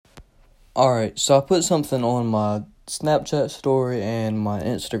Alright, so I put something on my Snapchat story and my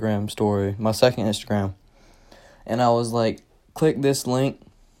Instagram story, my second Instagram. And I was like, click this link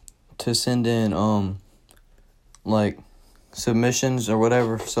to send in, like, submissions or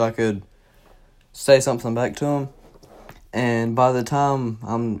whatever so I could say something back to them. And by the time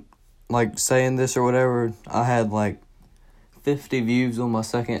I'm, like, saying this or whatever, I had, like, 50 views on my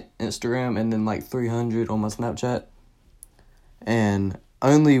second Instagram and then, like, 300 on my Snapchat. And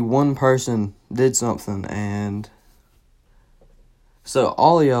only one person did something, and so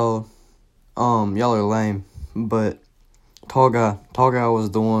all of y'all are lame, but Tall Guy was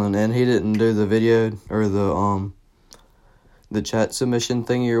the one, and he didn't do the video or the chat submission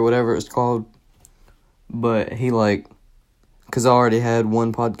thingy or whatever it's called, but he because I already had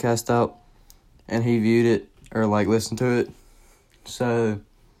one podcast out, and he viewed it or listened to it, so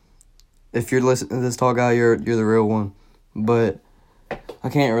if you're listening to this, Tall Guy, you're the real one, but I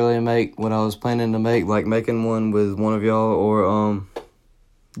can't really make what I was planning to make, like making one with one of y'all or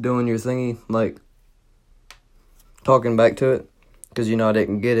doing your thingy, like talking back to it, because I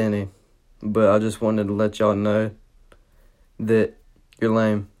didn't get any, but I just wanted to let y'all know that you're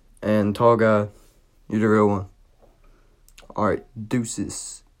lame, and Tall Guy, you're the real one. Alright,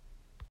 deuces.